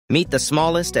Meet the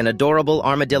smallest and adorable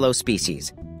armadillo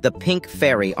species, the pink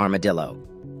fairy armadillo.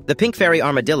 The pink fairy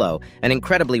armadillo, an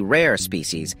incredibly rare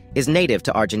species, is native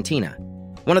to Argentina.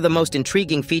 One of the most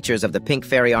intriguing features of the pink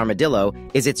fairy armadillo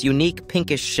is its unique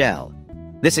pinkish shell.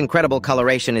 This incredible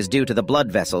coloration is due to the blood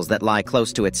vessels that lie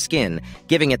close to its skin,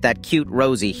 giving it that cute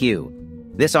rosy hue.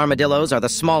 These armadillos are the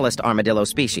smallest armadillo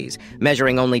species,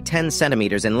 measuring only 10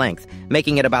 centimeters in length,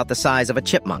 making it about the size of a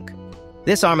chipmunk.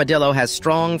 This armadillo has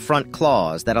strong front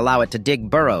claws that allow it to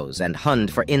dig burrows and hunt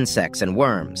for insects and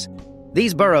worms.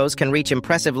 These burrows can reach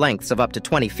impressive lengths of up to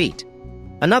 20 feet.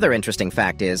 Another interesting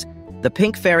fact is, the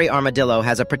pink fairy armadillo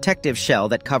has a protective shell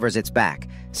that covers its back,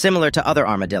 similar to other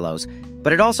armadillos,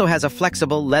 but it also has a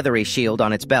flexible, leathery shield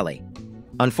on its belly.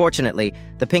 Unfortunately,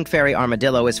 the pink fairy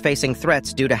armadillo is facing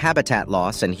threats due to habitat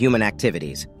loss and human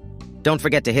activities. Don't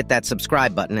forget to hit that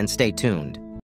subscribe button and stay tuned.